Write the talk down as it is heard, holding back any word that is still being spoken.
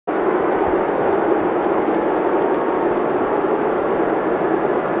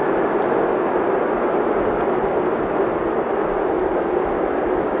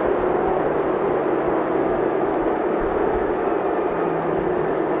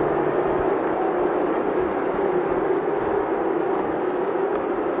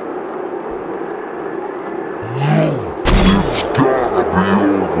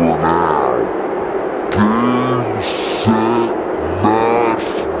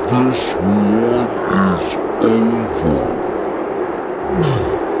This one is over.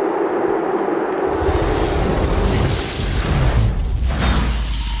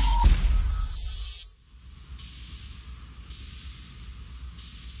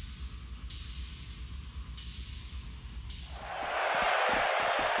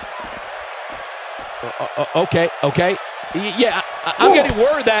 Okay. Yeah, I'm getting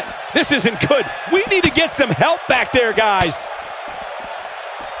word that this isn't good. We need to get some help back there, guys.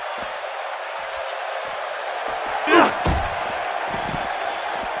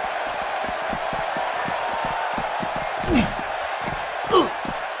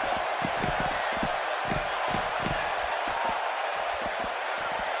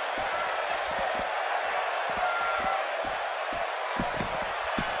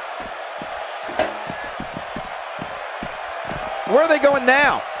 Where are they going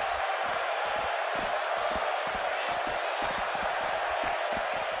now?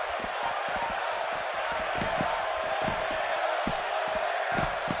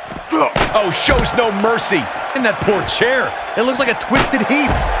 Oh, shows no mercy. And that poor chair. It looks like a twisted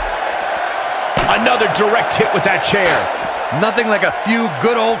heap. Another direct hit with that chair. Nothing like a few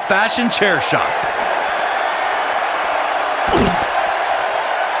good old-fashioned chair shots.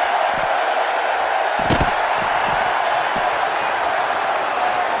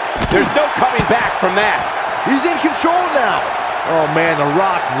 There's no coming back from that. He's in control now. Oh, man, The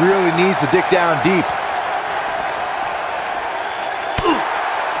Rock really needs to dig down deep.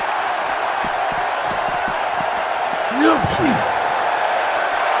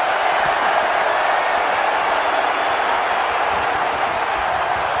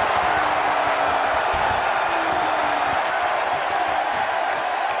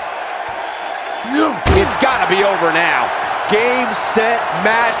 It's got to be over now. Game, set,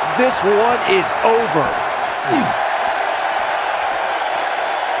 match. This one is over.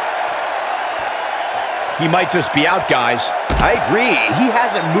 He might just be out, guys. I agree. He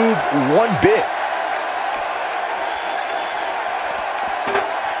hasn't moved one bit.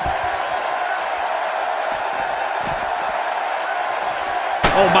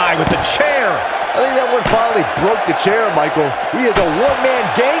 Oh, my, with the chair. I think that one finally broke the chair, Michael. He is a one-man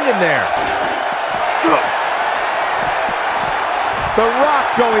gang in there. The Rock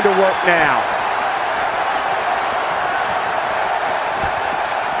going to work now.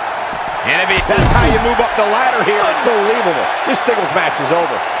 And that's how you move up the ladder here. Unbelievable. This singles match is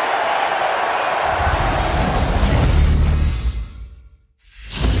over.